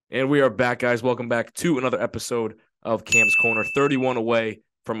And we are back, guys. Welcome back to another episode of Cam's Corner. 31 away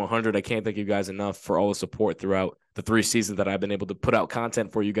from 100. I can't thank you guys enough for all the support throughout the 3 seasons that I've been able to put out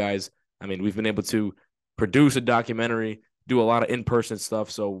content for you guys. I mean, we've been able to produce a documentary, do a lot of in-person stuff.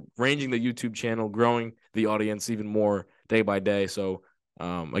 So ranging the YouTube channel, growing the audience even more day by day. So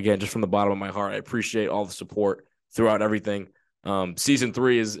again, just from the bottom of my heart, I appreciate all the support throughout everything. Season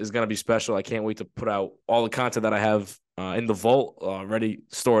 3 is going to be special. I can't wait to put out all the content that I have in the vault already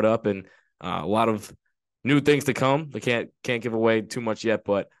stored up, and a lot of new things to come. I can't give away too much yet,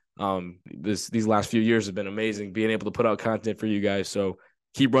 but these last few years have been amazing being able to put out content for you guys. So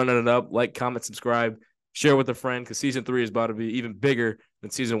keep running it up, like, comment, subscribe, share with a friend, because season 3 is about to be even bigger than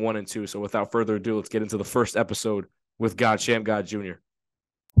season 1 and 2. So without further ado, let's get into the first episode with Shammgod Jr.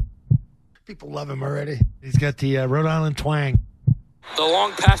 People love him already. He's got the Rhode Island twang. The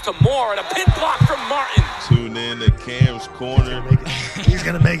long pass to Moore and a pin block from Martin. Tune in to Cam's Corner. He's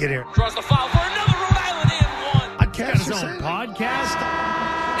going to make it here. Draws the foul for another Rhode Island and one. Podcast, his own podcast.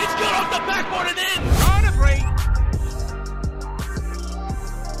 It's good off the backboard and in. On a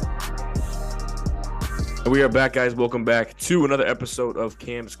break. We are back, guys. Welcome back to another episode of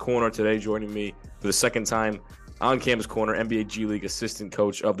Cam's Corner. Today, joining me for the second time on Cam's Corner, NBA G League assistant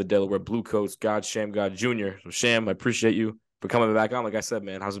coach of the Delaware Bluecoats, Shammgod Jr. So, Sham, I appreciate you for coming back on. Like I said,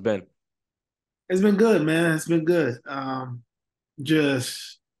 man, how's it been? It's been good, man. It's been good.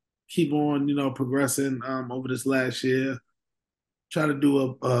 Just keep on, progressing over this last year. Try to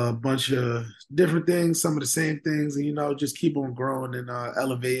do a bunch of different things, some of the same things, and, just keep on growing and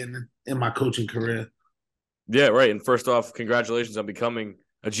elevating in my coaching career. Yeah, right. And first off, congratulations on becoming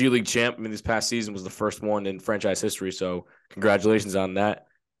a G League champ. I mean, this past season was the first one in franchise history, so congratulations on that.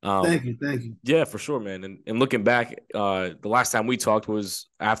 Thank you. Yeah, for sure, man. And looking back, the last time we talked was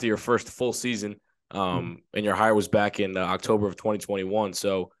after your first full season, and your hire was back in October of 2021.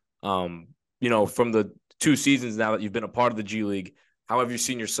 So, from the 2 seasons now that you've been a part of the G League, how have you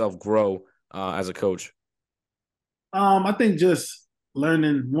seen yourself grow as a coach? I think just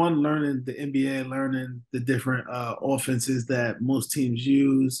learning the NBA, learning the different offenses that most teams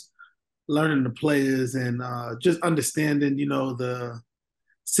use, learning the players, and just understanding, the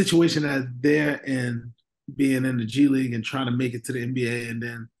situation that they're in, being in the G League and trying to make it to the NBA, and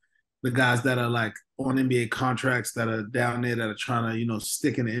then the guys that are like on NBA contracts that are down there that are trying to,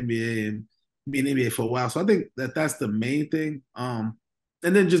 stick in the NBA and be in the NBA for a while. So I think that that's the main thing. And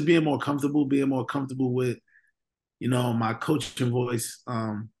then just being more comfortable with, my coaching voice,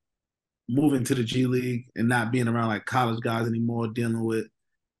 moving to the G League and not being around like college guys anymore, dealing with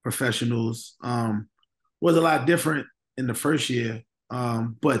professionals, was a lot different in the first year.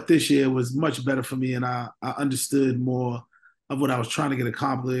 But this year was much better for me, and I understood more of what I was trying to get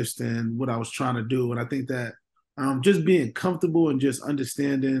accomplished and what I was trying to do. And I think that just being comfortable and just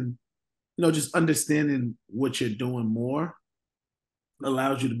understanding what you're doing more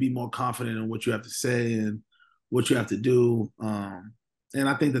allows you to be more confident in what you have to say and what you have to do. And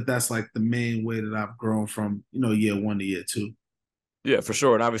I think that that's like the main way that I've grown from, year 1 to year 2. Yeah, for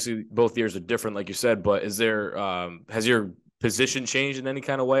sure. And obviously both years are different, like you said, but is there, has your position changed in any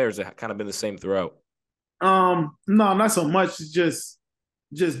kind of way, or has it kind of been the same throughout? No, not so much. It's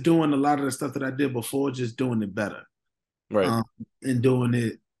just doing a lot of the stuff that I did before, just doing it better. Right. And doing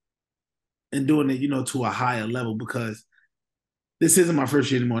it, to a higher level, because this isn't my first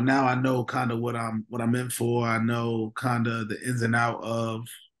year anymore. Now I know kind of what I'm in for. I know kind of the ins and out of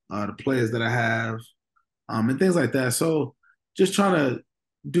the players that I have, and things like that. So just trying to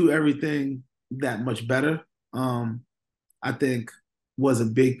do everything that much better, I think was a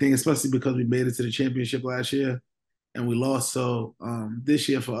big thing, especially because we made it to the championship last year and we lost. So this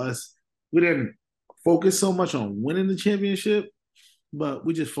year for us, we didn't focus so much on winning the championship, but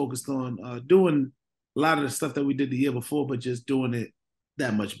we just focused on doing a lot of the stuff that we did the year before, but just doing it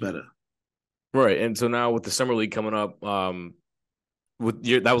that much better. Right. And so now with the summer league coming up, that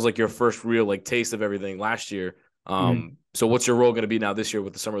was like your first real like taste of everything last year. So what's your role going to be now this year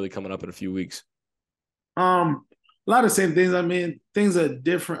with the summer league coming up in a few weeks? A lot of the same things. I mean, things are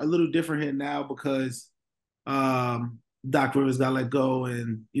different, a little different here now because Doc Rivers got let go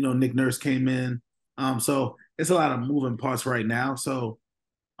and, Nick Nurse came in. So it's a lot of moving parts right now. So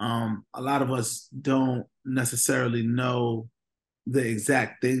a lot of us don't necessarily know the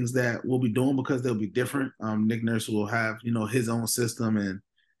exact things that we'll be doing because they'll be different. Nick Nurse will have, his own system, and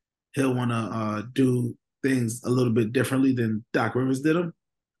he'll want to do things a little bit differently than Doc Rivers did them.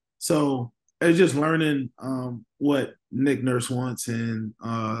 So it's just learning what Nick Nurse wants and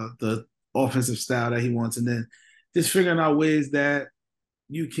the offensive style that he wants, and then just figuring out ways that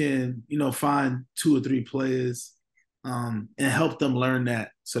you can, find 2 or 3 players and help them learn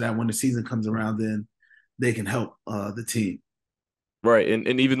that so that when the season comes around, then they can help the team. Right.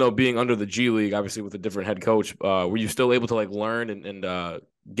 And even though being under the G League, obviously with a different head coach, were you still able to like learn and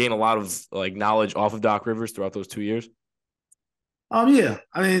gain a lot of like knowledge off of Doc Rivers throughout those 2 years? Yeah.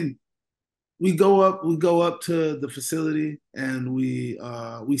 I mean, we go up to the facility and we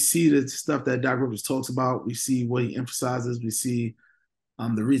see the stuff that Doc Rivers talks about. We see what he emphasizes. We see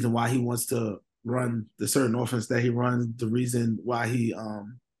the reason why he wants to run the certain offense that he runs, the reason why he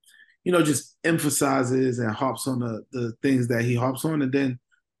just emphasizes and harps on the things that he harps on. And then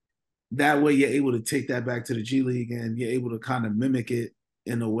that way you're able to take that back to the G League and you're able to kind of mimic it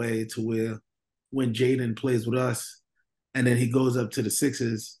in a way to where when Jaden plays with us and then he goes up to the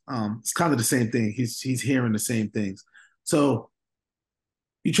Sixers, it's kind of the same thing. He's hearing the same things. So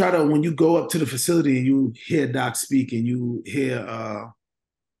you try to, when you go up to the facility and you hear Doc speak and you hear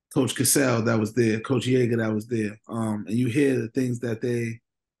Coach Cassell that was there, Coach Yeager that was there, and you hear the things that they,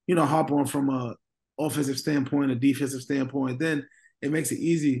 hop on from a offensive standpoint, a defensive standpoint, then it makes it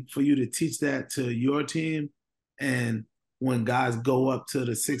easy for you to teach that to your team. And when guys go up to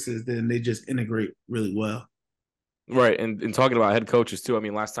the Sixers, then they just integrate really well. Right. And talking about head coaches too. I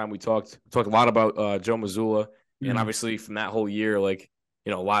mean, last time we talked a lot about Joe Mazzulla, and obviously from that whole year, like,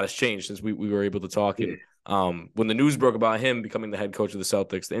 a lot has changed since we were able to talk. Yeah. And when the news broke about him becoming the head coach of the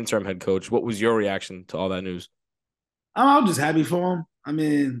Celtics, the interim head coach, what was your reaction to all that news? I was just happy for him. I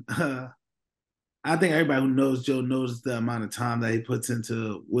mean, I think everybody who knows Joe knows the amount of time that he puts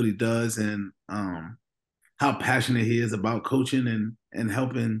into what he does and how passionate he is about coaching and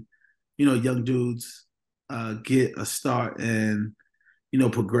helping, young dudes get a start and,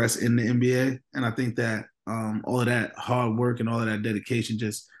 progress in the NBA. And I think that all of that hard work and all of that dedication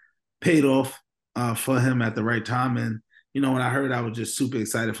just paid off for him at the right time. And, when I heard, I was just super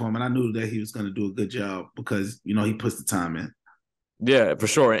excited for him. And I knew that he was going to do a good job because, he puts the time in. Yeah, for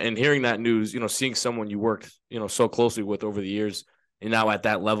sure. And hearing that news, seeing someone you worked, so closely with over the years and now at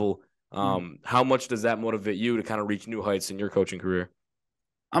that level, how much does that motivate you to kind of reach new heights in your coaching career?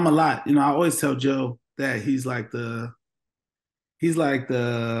 I'm a lot. I always tell Joe that he's like the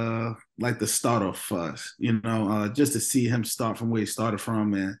start off for us, just to see him start from where he started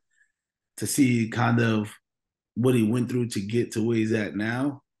from and to see kind of what he went through to get to where he's at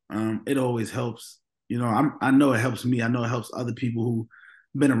now. It always helps. I know it helps me. I know it helps other people who've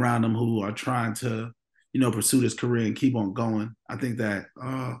been around him who are trying to, pursue this career and keep on going. I think that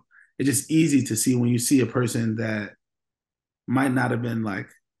it's just easy to see when you see a person that might not have been like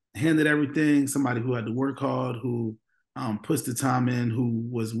handed everything, somebody who had to work hard, who puts the time in, who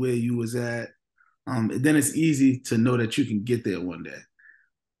was where you was at. Then it's easy to know that you can get there one day.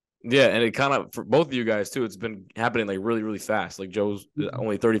 Yeah, and it kind of, for both of you guys too, it's been happening like really, really fast. Like Joe's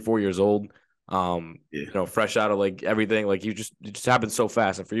only 34 years old, fresh out of like everything. Like it just happened so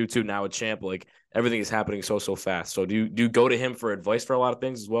fast. And for you too, now a champ, like everything is happening so fast. So do you go to him for advice for a lot of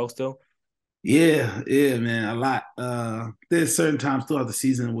things as well still? Yeah, man, a lot. There's certain times throughout the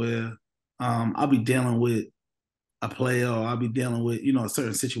season where I'll be dealing with a player or I'll be dealing with, a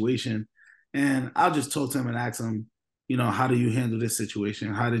certain situation. And I'll just talk to him and ask him, how do you handle this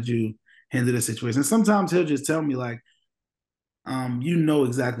situation? How did you handle this situation? And sometimes he'll just tell me like,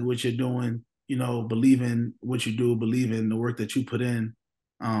 exactly what you're doing, believe in what you do, believe in the work that you put in,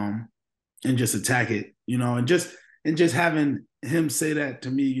 and just attack it, and just having him say that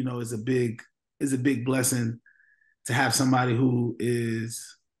to me, is a big blessing to have somebody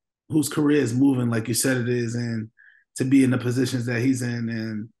whose career is moving like you said it is, and to be in the positions that he's in.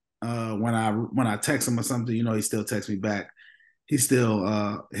 And when I text him or something, he still texts me back. He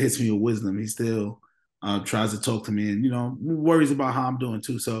still hits me with wisdom. He still tries to talk to me and, worries about how I'm doing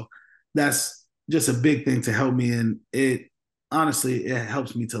too. So that's just a big thing to help me. And it helps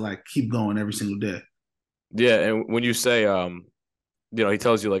me to like keep going every single day. Yeah. And when you say, he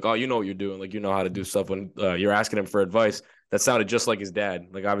tells you like, oh, you know what you're doing. Like, how to do stuff when you're asking him for advice. That sounded just like his dad.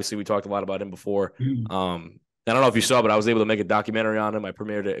 Like, obviously we talked a lot about him before. I don't know if you saw, but I was able to make a documentary on him. I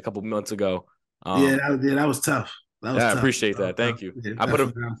premiered it a couple months ago. That was tough. That was I tough. appreciate that. Thank you. Yeah,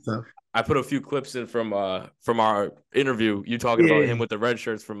 I put a few clips in from our interview. You talking about him with the red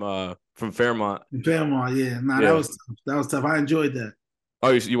shirts from Fairmont. Fairmont, yeah. That was tough. I enjoyed that. Oh,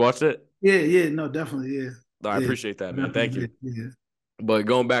 you watched it? Yeah, no, definitely, yeah. I appreciate that, man. Thank you. Yeah. But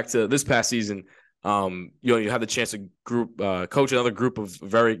going back to this past season, you had the chance to coach another group of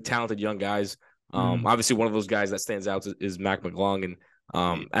very talented young guys. Obviously, one of those guys that stands out is Mac McClung.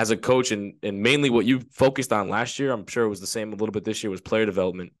 And as a coach and mainly what you focused on last year, I'm sure it was the same a little bit this year, was player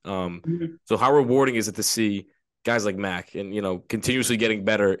development. So how rewarding is it to see guys like Mac and, continuously getting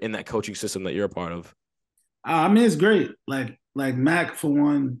better in that coaching system that you're a part of? I mean, it's great. Like Mac for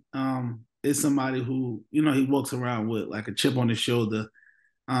one, is somebody who he walks around with like a chip on his shoulder.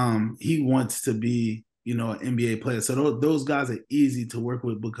 He wants to be an NBA player. So those guys are easy to work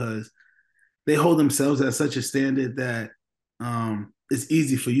with because they hold themselves at such a standard that it's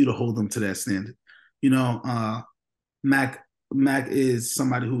easy for you to hold them to that standard. You know, Mac Mac is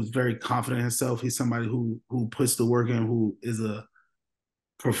somebody who's very confident in himself. He's somebody who puts the work in, who is a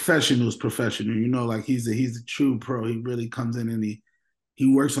professional's professional. Like he's a true pro. He really comes in and he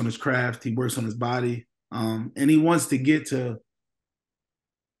works on his craft. He works on his body, and he wants to get to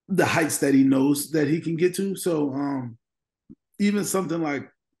the heights that he knows that he can get to. So even something like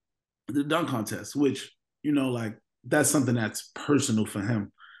the dunk contest, which like that's something that's personal for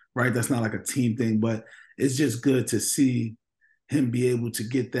him, right? That's not like a team thing, but it's just good to see him be able to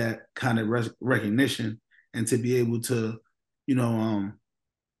get that kind of recognition and to be able to, you know,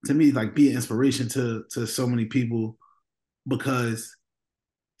 to me, like be an inspiration to so many people because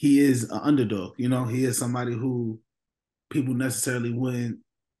he is an underdog. He is somebody who people necessarily wouldn't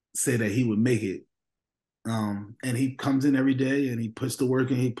say that he would make it. And he comes in every day and he puts the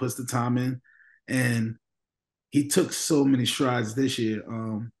work in, he puts the time in, and he took so many strides this year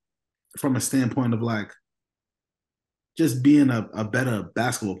from a standpoint of like just being a better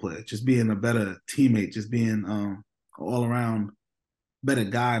basketball player, just being a better teammate, just being all around better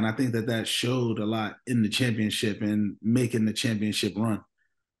guy. And I think that showed a lot in the championship and making the championship run.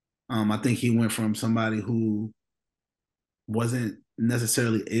 I think he went from somebody who wasn't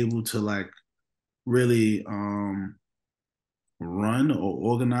necessarily able to like really run or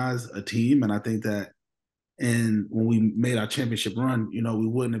organize a team. And I think that and when we made our championship run, we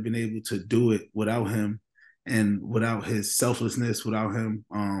wouldn't have been able to do it without him and without his selflessness, without him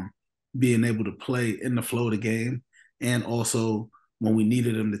being able to play in the flow of the game. And also when we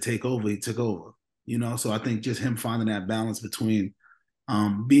needed him to take over, he took over. So I think just him finding that balance between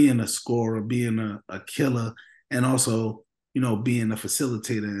being a scorer, being a killer, and also, being a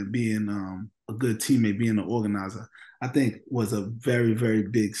facilitator and being a good teammate, being an organizer, I think was a very, very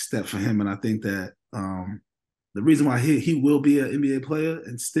big step for him. And I think that the reason why he will be an NBA player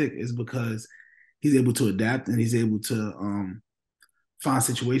and stick is because he's able to adapt and he's able to find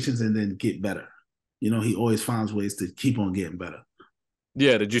situations and then get better. He always finds ways to keep on getting better.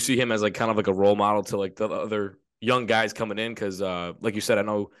 Yeah, did you see him as like kind of like a role model to like the other young guys coming in? Because like you said, I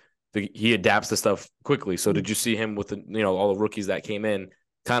know he adapts to stuff quickly. So did you see him with all the rookies that came in,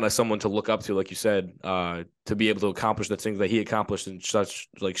 kind of someone to look up to, like you said, to be able to accomplish the things that he accomplished in such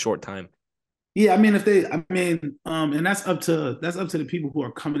like short time? Yeah, I mean, and that's up to the people who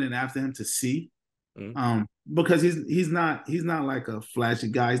are coming in after him to see, because he's not like a flashy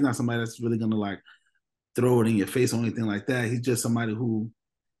guy. He's not somebody that's really gonna like throw it in your face or anything like that. He's just somebody who,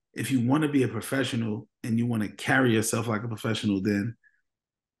 if you want to be a professional and you want to carry yourself like a professional, then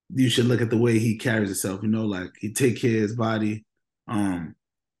you should look at the way he carries himself. Like he take care of his body.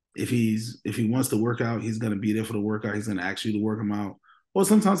 If he wants to work out, he's gonna be there for the workout. He's gonna ask you to work him out. Or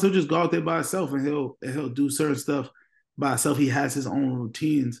sometimes he'll just go out there by himself and he'll do certain stuff by himself. He has his own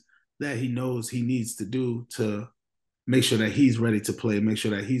routines that he knows he needs to do to make sure that he's ready to play, make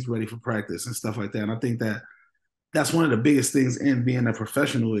sure that he's ready for practice and stuff like that. And I think that that's one of the biggest things in being a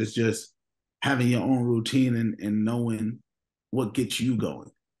professional is just having your own routine and knowing what gets you going.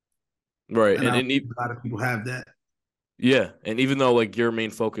 Right. And a lot of people have that. Yeah, and even though like your main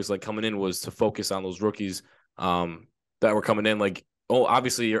focus like coming in was to focus on those rookies that were coming in, like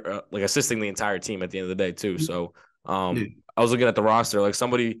obviously you're like assisting the entire team at the end of the day too. So Yeah. I was looking at the roster, like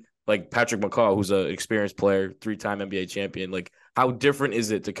somebody like Patrick McCaw, who's an experienced player, 3-time NBA champion. Like how different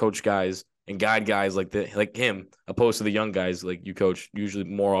is it to coach guys and guide guys like him opposed to the young guys like you coach usually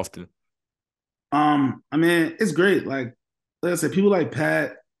more often? I mean, it's great. Like I said, people like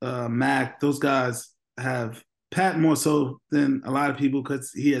Pat, Mac, those guys have Pat more so than a lot of people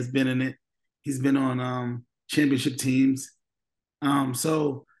because he has been in it. He's been on championship teams.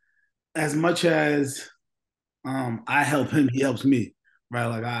 So as much as I help him, he helps me, right?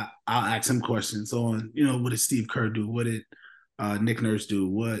 Like I'll ask him questions on, what did Steve Kerr do? What did Nick Nurse do?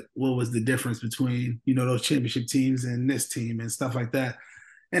 What was the difference between those championship teams and this team and stuff like that?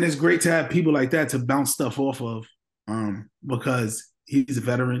 And it's great to have people like that to bounce stuff off of, because he's a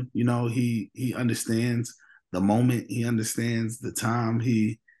veteran. He understands the moment. He understands the time.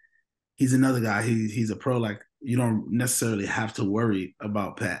 He's another guy. He's a pro. Like you don't necessarily have to worry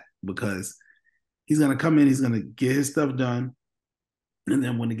about Pat because he's gonna come in. He's gonna get his stuff done, and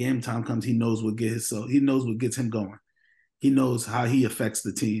then when the game time comes, he knows he knows what gets him going. He knows how he affects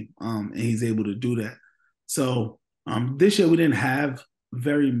the team, and he's able to do that. So this year we didn't have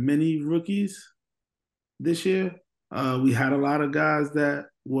very many rookies, this year. We had a lot of guys that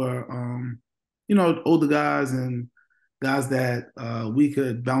were, older guys and guys that we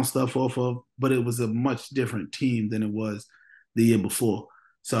could bounce stuff off of, but it was a much different team than it was the year before.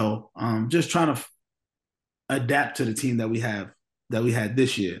 So just trying to adapt to the team that we had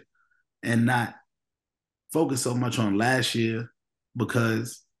this year and not focus so much on last year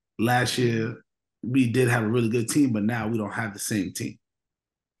because last year we did have a really good team, but now we don't have the same team.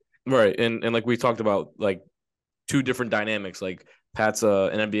 Right. And like we talked about, like two different dynamics. Like Pat's an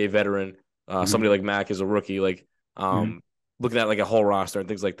NBA veteran. Somebody like Mac is a rookie. Like looking at like a whole roster and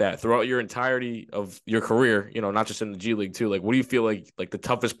things like that throughout your entirety of your career, you know, not just in the G League too. Like, what do you feel like the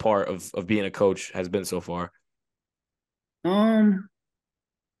toughest part of being a coach has been so far?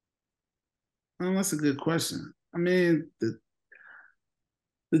 That's a good question. I mean,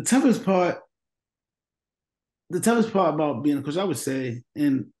 the toughest part, the toughest part about being a coach, I would say,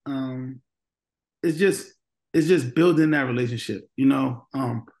 and it's just it's just building that relationship, you know.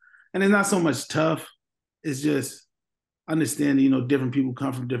 And it's not so much tough. It's just understanding, you know, different people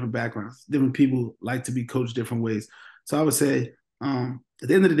come from different backgrounds. Different people like to be coached different ways. So I would say, at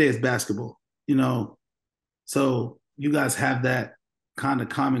the end of the day, it's basketball, you know. So you guys have that kind of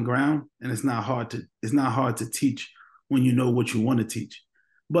common ground, and it's not hard to teach when you know what you want to teach.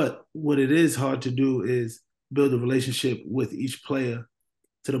 But what it is hard to do is build a relationship with each player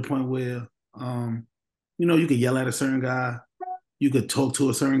to the point where you could yell at a certain guy, you could talk to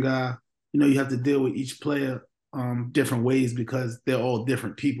a certain guy. You know, you have to deal with each player different ways because they're all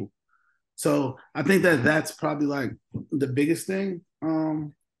different people. So I think that that's probably like the biggest thing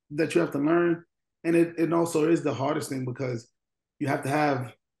that you have to learn, and it also is the hardest thing because you have to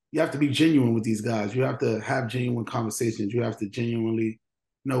have you have to be genuine with these guys. You have to have genuine conversations. You have to genuinely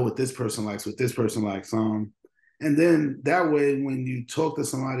know what this person likes, what this person likes. And then that way, when you talk to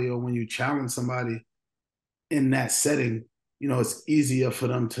somebody or when you challenge somebody in that setting, you know, it's easier for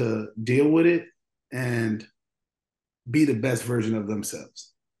them to deal with it and be the best version of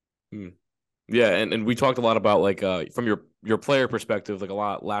themselves. Yeah, and we talked a lot about like from your player perspective, like a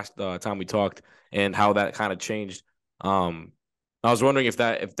lot last time we talked, and how that kind of changed. I was wondering if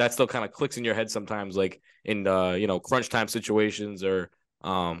that still kind of clicks in your head sometimes, like in crunch time situations, or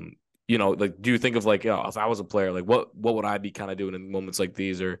like do you think of like, if I was a player, like what would I be kind of doing in moments like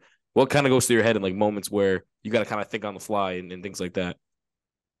these, or what kind of goes through your head in like moments where you got to kind of think on the fly and things like that?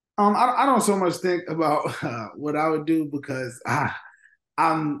 I don't so much think about what I would do because I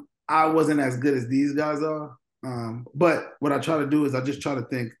wasn't as good as these guys are. But what I try to do is I just try to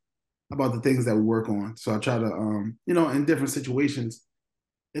think about the things that we work on. So I try to, in different situations,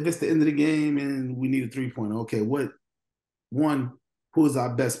 if it's the end of the game and we need a 3-point, okay, who is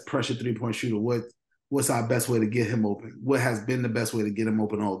our best pressure 3-point shooter? What's our best way to get him open? What has been the best way to get him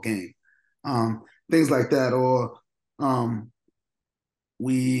open all game? Things like that, or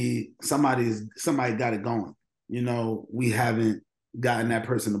somebody got it going. You know, we haven't gotten that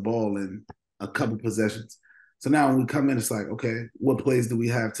person the ball in a couple possessions. So now when we come in, it's like, okay, what plays do we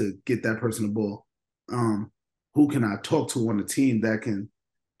have to get that person the ball? Who can I talk to on the team that can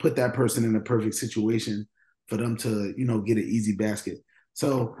put that person in a perfect situation for them to, get an easy basket?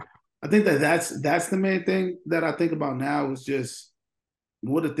 So I think that's the main thing that I think about now is just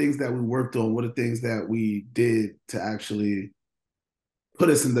what are things that we worked on, what are things that we did to actually put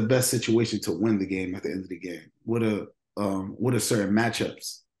us in the best situation to win the game at the end of the game. What are certain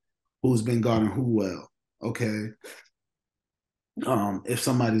matchups? Who's been guarding who well? Okay. If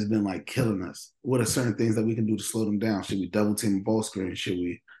somebody's been like killing us, what are certain things that we can do to slow them down? Should we double team a ball screen? Should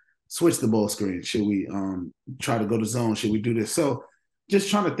we switch the ball screen? Should we try to go to zone? Should we do this? So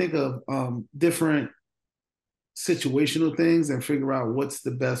just trying to think of different situational things and figure out what's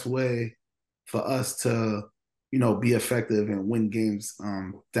the best way for us to, be effective and win games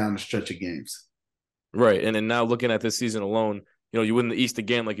down the stretch of games. Right, and now looking at this season alone, you win the East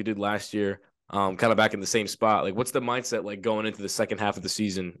again like you did last year. Kind of back in the same spot. Like, what's the mindset like going into the second half of the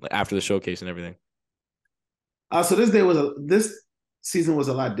season, like after the showcase and everything? So this season was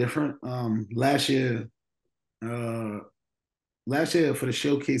a lot different. Last year for the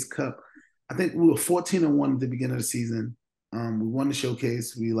Showcase Cup, I think we were 14-1 at the beginning of the season. We won the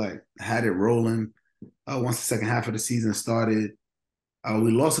showcase. We had it rolling. Once the second half of the season started,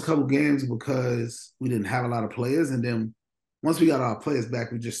 we lost a couple games because we didn't have a lot of players, and then once we got our players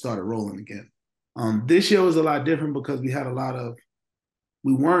back, we just started rolling again. This year was a lot different because we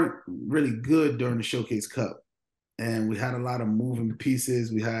weren't really good during the Showcase Cup, and we had a lot of moving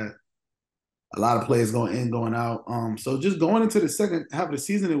pieces. We had a lot of players going in, going out. So just going into the second half of the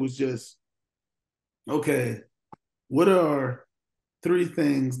season, it was just, okay, what are 3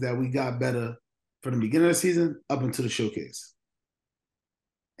 things that we got better from the beginning of the season up until the showcase.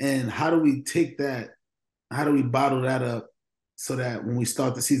 And how do we take that? How do we bottle that up so that when we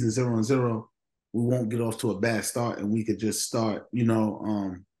start the season 0-0, we won't get off to a bad start and we could just start,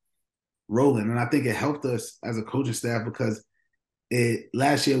 rolling. And I think it helped us as a coaching staff because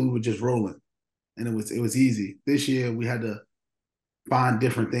last year we were just rolling and it was easy. This year we had to find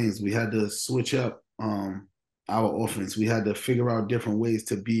different things. We had to switch up our offense. We had to figure out different ways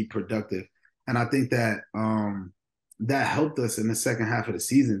to be productive. And I think that that helped us in the second half of the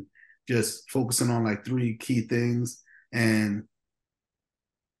season, just focusing on like 3 key things and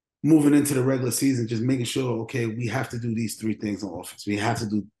moving into the regular season, just making sure, okay, we have to do these 3 things on offense. We have to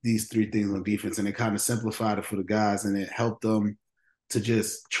do these 3 things on defense. And it kind of simplified it for the guys and it helped them to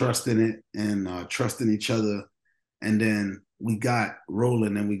just trust in it and trust in each other. And then we got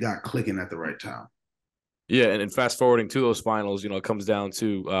rolling and we got clicking at the right time. Yeah, and fast forwarding to those finals, it comes down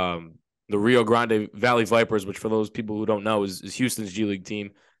to the Rio Grande Valley Vipers, which for those people who don't know is Houston's G League team,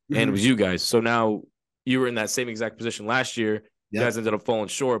 and it was you guys. So now you were in that same exact position last year. You guys ended up falling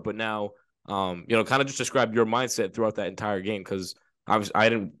short, but now, kind of just describe your mindset throughout that entire game because I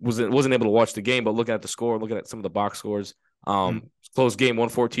wasn't able to watch the game, but looking at the score, looking at some of the box scores, close game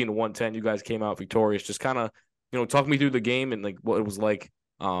 114-110. You guys came out victorious. Just kind of, talk me through the game and like what it was like.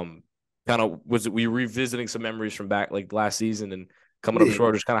 Kind of were you revisiting some memories from back like last season and coming up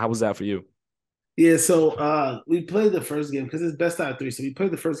short? Just kind of how was that for you? Yeah, so we played the first game because it's best out of 3. So we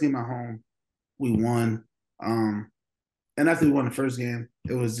played the first game at home. We won. And after we won the first game,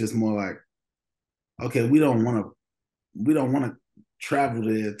 it was just more like, okay, we don't want to travel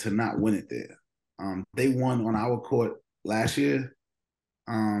there to not win it there. They won on our court last year,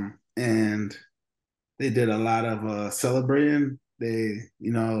 and they did a lot of celebrating. They,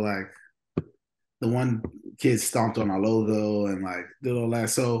 like the one kid stomped on our logo and like did all that.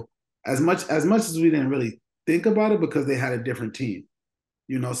 So as much as we didn't really think about it because they had a different team,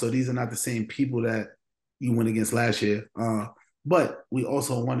 so these are not the same people that you went against last year. But we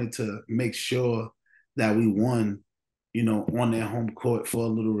also wanted to make sure that we won, on their home court for a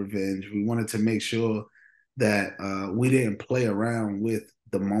little revenge. We wanted to make sure that we didn't play around with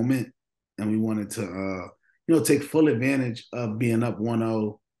the moment, and we wanted to, take full advantage of being up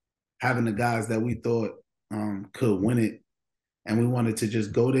 1-0, having the guys that we thought could win it, and we wanted to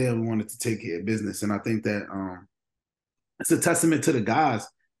just go there. And we wanted to take care of business, and I think that it's a testament to the guys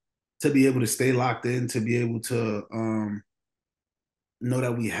to be able to stay locked in, to be able to know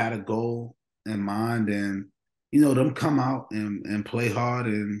that we had a goal in mind, and them come out and play hard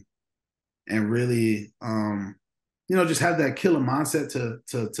and really just have that killer mindset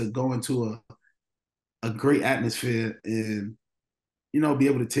to go into a great atmosphere and be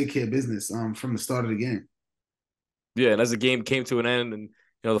able to take care of business from the start of the game. Yeah, and as the game came to an end and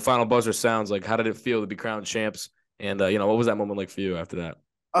the final buzzer sounds, like how did it feel to be crowned champs? And what was that moment like for you after that?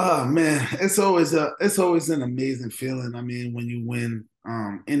 Oh man, it's always an amazing feeling. I mean, when you win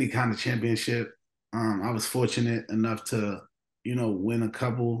any kind of championship, I was fortunate enough to win a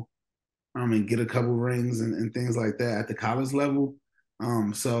couple, and get a couple rings and things like that at the college level.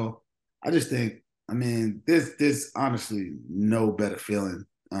 So I just think, I mean, there's honestly no better feeling.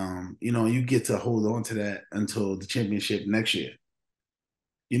 You get to hold on to that until the championship next year.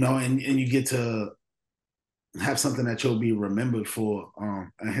 And you get to have something that you'll be remembered for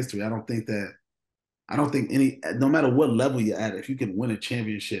in history. I don't think no matter what level you're at, if you can win a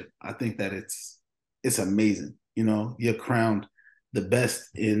championship, I think that it's amazing. You're crowned the best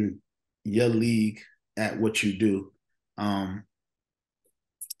in your league at what you do. And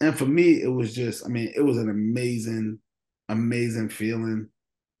for me, it was just, it was an amazing feeling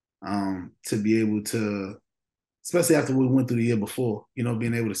to be able to, especially after we went through the year before,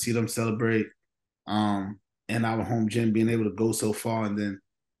 being able to see them celebrate in our home gym, being able to go so far and then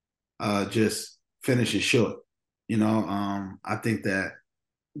just finish it short. I think that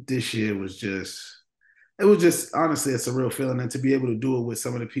this year was just honestly, it's a real feeling. And to be able to do it with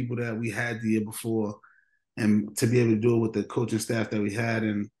some of the people that we had the year before and to be able to do it with the coaching staff that we had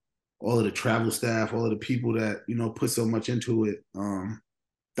and all of the travel staff, all of the people that, put so much into it.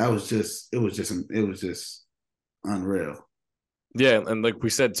 It was just unreal. Yeah, and like we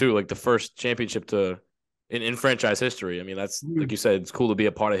said too, like the first championship in franchise history. I mean, that's like you said, it's cool to be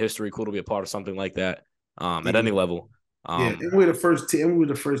a part of history, cool to be a part of something like that at any level. And we're the first team. We were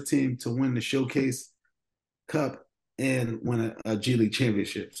the first team to win the Showcase Cup and win a G League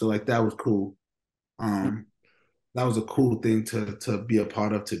championship. So like that was cool. That was a cool thing to be a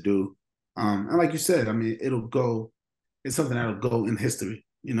part of, to do. And like you said, it's something that'll go in history.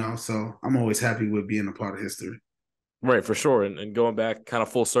 So I'm always happy with being a part of history. Right, for sure. And going back kind of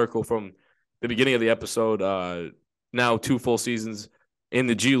full circle from the beginning of the episode, now 2 full seasons in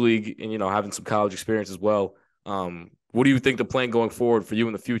the G League and, having some college experience as well. What do you think the plan going forward for you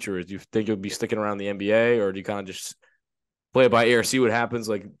in the future is? Do you think you'll be sticking around the NBA, or do you kind of just play it by ear, see what happens?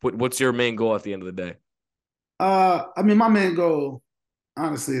 Like, what's your main goal at the end of the day? I mean, my main goal,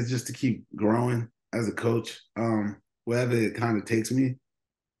 honestly, is just to keep growing as a coach. Wherever it kind of takes me,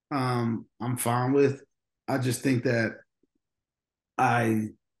 I'm fine with. I just think that I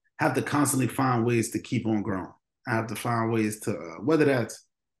have to constantly find ways to keep on growing. I have to find ways to, whether that's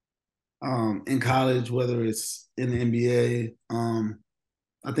in college, whether it's in the NBA.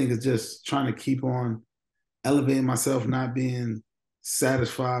 I think it's just trying to keep on elevating myself, not being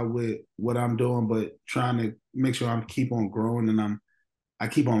satisfied with what I'm doing, but trying to make sure I'm keep on growing and I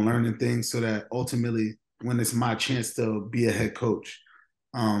keep on learning things so that ultimately when it's my chance to be a head coach,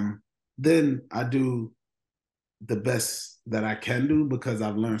 then I do the best that I can do because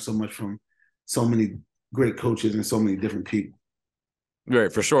I've learned so much from so many great coaches and so many different people.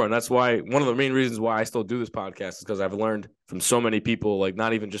 Right, for sure. And that's why one of the main reasons why I still do this podcast is because I've learned from so many people, like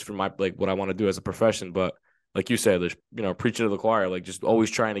not even just from my like what I want to do as a profession, but like you said, there's preaching to the choir, like just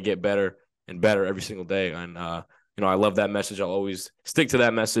always trying to get better and better every single day. And I love that message. I'll always stick to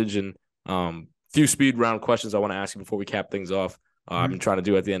that message. And few speed round questions I want to ask you before we cap things off. I've been trying to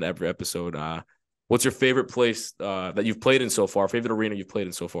do at the end of every episode. What's your favorite place that you've played in so far? Favorite arena you've played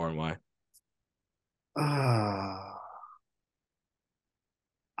in so far, and why? I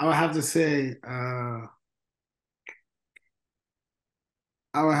would have to say, I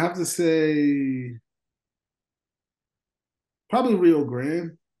would have to say probably Rio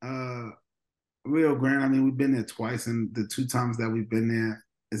Grande. Rio Grande. I mean, we've been there twice, and the 2 times that we've been there,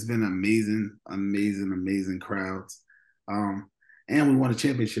 it's been amazing, amazing, amazing crowds. And we won a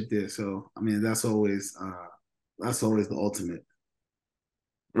championship there. So I mean, that's always the ultimate.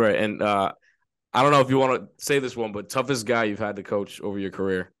 Right. And I don't know if you want to say this one, but toughest guy you've had to coach over your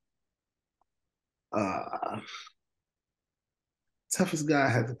career. Toughest guy I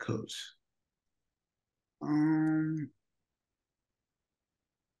had to coach. I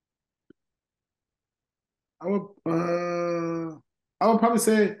would I would probably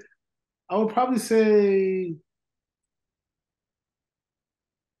say I would probably say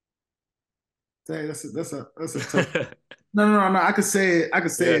dang, that's a tough. No. I could say it. I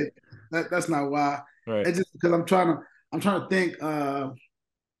could say Yeah. it. That's not why. Right. It's just because I'm trying to think of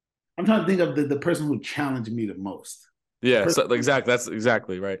the person who challenged me the most. Yeah, so, exactly. That's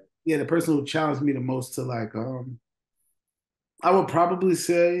exactly right. Yeah, the person who challenged me the most to like I would probably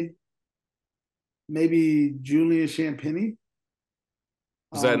say maybe Julian Champagny.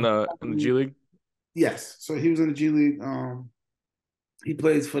 Was that in the G League? Yes. So he was in the G League. He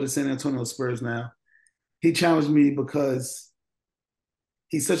plays for the San Antonio Spurs now. He challenged me because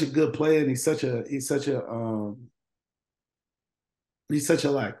he's such a good player and he's such a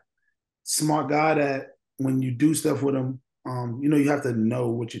like smart guy that when you do stuff with him, you have to know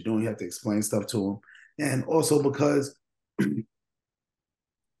what you're doing. You have to explain stuff to him. And also because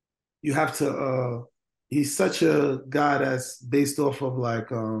you have to he's such a guy that's based off of like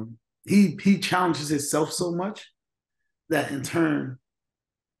he challenges himself so much that in turn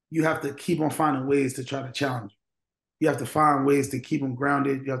you have to keep on finding ways to try to challenge. You have to find ways to keep him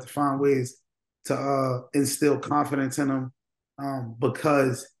grounded. You have to find ways to instill confidence in him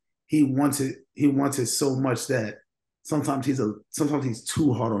because he wants it. He wants it so much that sometimes he's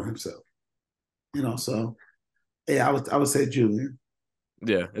too hard on himself. So yeah, I would say Julian.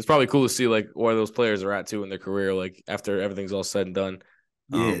 Yeah, it's probably cool to see like where those players are at too in their career, like after everything's all said and done.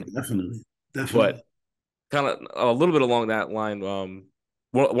 Yeah, definitely. But kind of a little bit along that line, one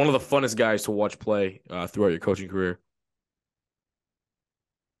of the funnest guys to watch play throughout your coaching career.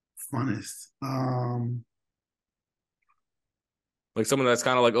 Funnest. Like someone that's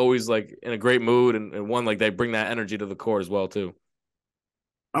kind of like always like in a great mood and one like they bring that energy to the court as well too.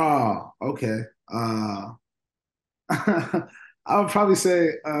 Oh, okay. I would probably say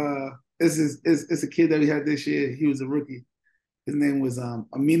it's a kid that we had this year. He was a rookie. His name was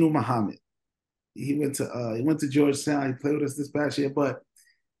Aminu Muhammad. He went to Georgetown. He played with us this past year, but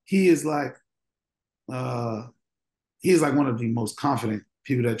he is like one of the most confident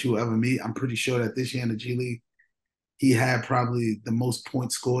people that you will ever meet. I'm pretty sure that this year in the G League, he had probably the most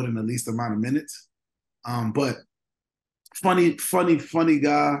points scored in the least amount of minutes. But funny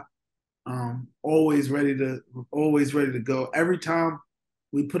guy. Always ready to go. Every time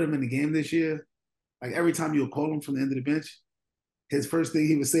we put him in the game this year, like every time you would call him from the end of the bench, his first thing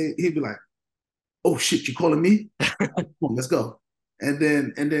he would say, he'd be like, "Oh shit, you calling me? Come on, let's go." And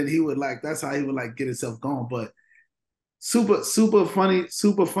then he would like that's how he would like get himself going. But super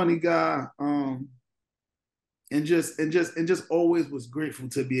funny guy. And just always was grateful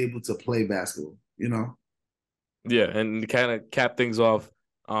to be able to play basketball. Yeah, and to kind of cap things off,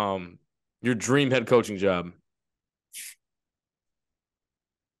 your dream head coaching job.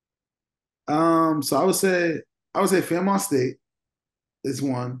 So I would say Fairmont State is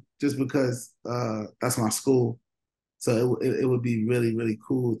one, just because that's my school. So it would be really really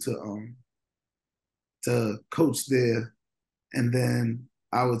cool to coach there. And then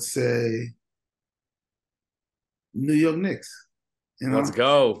I would say New York Knicks. You Let's know,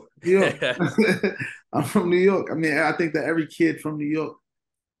 go. New York. I'm from New York. I mean, I think that every kid from New York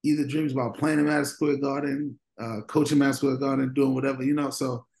either dreams about playing in Madison Square Garden, coaching Madison Square Garden, doing whatever.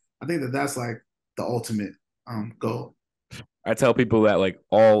 So I think that that's like the ultimate goal. I tell people that like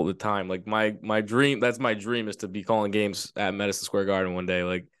all the time. Like my dream, that's my dream, is to be calling games at Madison Square Garden one day.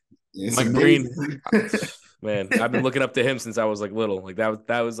 Like It's Mike Breen, amazing. man, I've been looking up to him since I was like little. Like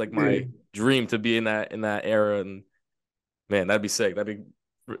that was like Yeah, my dream, to be in that era. And man, that'd be sick. That'd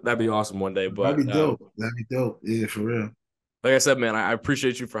be awesome one day. that'd But be dope. That'd be dope. Yeah, for real. like I said, man, I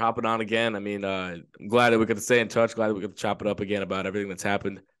appreciate you for hopping on again. I mean, I'm glad that we could stay in touch. Glad that we could chop it up again about everything that's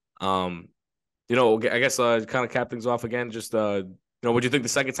happened. I guess kind of cap things off again. Just what do you think the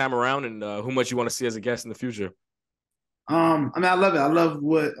second time around, and who much you want to see as a guest in the future? I mean, I love it. I love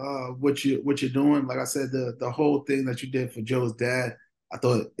what you're doing. Like I said, the whole thing that you did for Joe's dad, I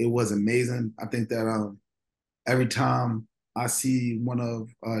thought it was amazing. I think that every time I see one of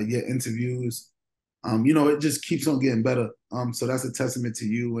your interviews, it just keeps on getting better. So that's a testament to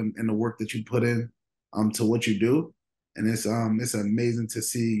you and the work that you put in to what you do. And it's amazing to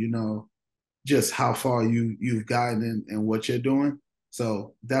see, just how far you've gotten and what you're doing.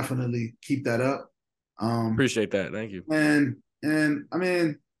 So definitely keep that up. Um, Appreciate that. Thank you. and I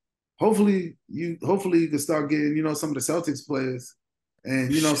mean, hopefully you can start getting, some of the Celtics players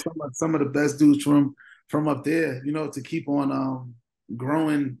and some of the best dudes from up there, to keep on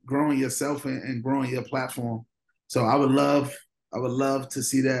growing yourself and growing your platform. So I would love to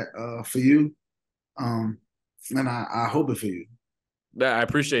see that for you. And I hope it for you. Yeah, I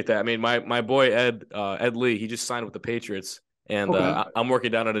appreciate that. I mean, my boy Ed Lee, he just signed with the Patriots, and Okay. I'm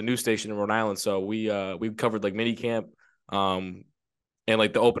working down at a news station in Rhode Island. So we covered like mini camp, and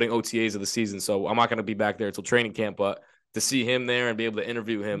like the opening OTAs of the season. So I'm not going to be back there until training camp, but to see him there and be able to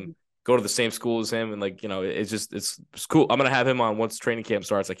interview him, go to the same school as him, and like it's cool. I'm gonna have him on once training camp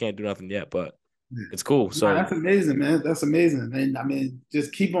starts. I can't do nothing yet, but it's cool. Nah, So that's amazing, man. That's amazing. And I mean,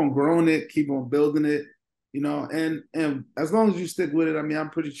 just keep on growing it, keep on building it, and as long as you stick with it, I mean, I'm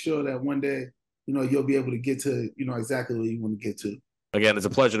pretty sure that one day, you'll be able to get to, exactly where you want to get to. again, it's a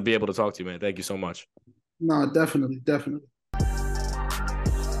pleasure to be able to talk to you, man. Thank you so much. No, definitely, definitely.